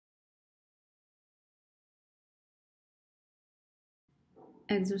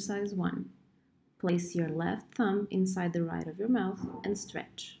Exercise 1. Place your left thumb inside the right of your mouth and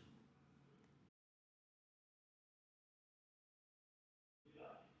stretch.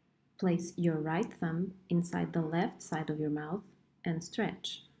 Place your right thumb inside the left side of your mouth and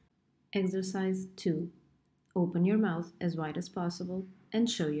stretch. Exercise 2. Open your mouth as wide as possible and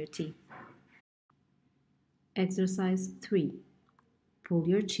show your teeth. Exercise 3. Pull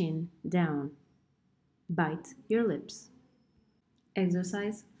your chin down. Bite your lips.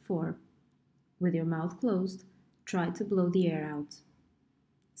 Exercise 4. With your mouth closed, try to blow the air out.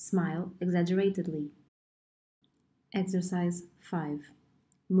 Smile exaggeratedly. Exercise 5.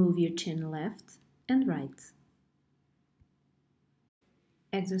 Move your chin left and right.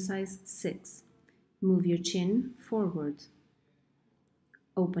 Exercise 6. Move your chin forward.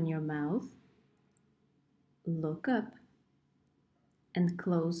 Open your mouth, look up, and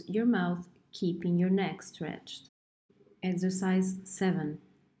close your mouth, keeping your neck stretched. Exercise 7.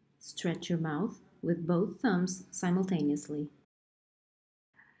 Stretch your mouth with both thumbs simultaneously.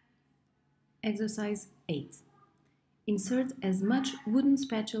 Exercise 8. Insert as much wooden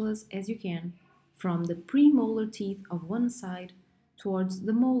spatulas as you can from the premolar teeth of one side towards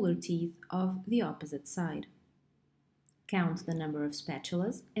the molar teeth of the opposite side. Count the number of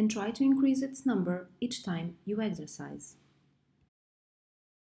spatulas and try to increase its number each time you exercise.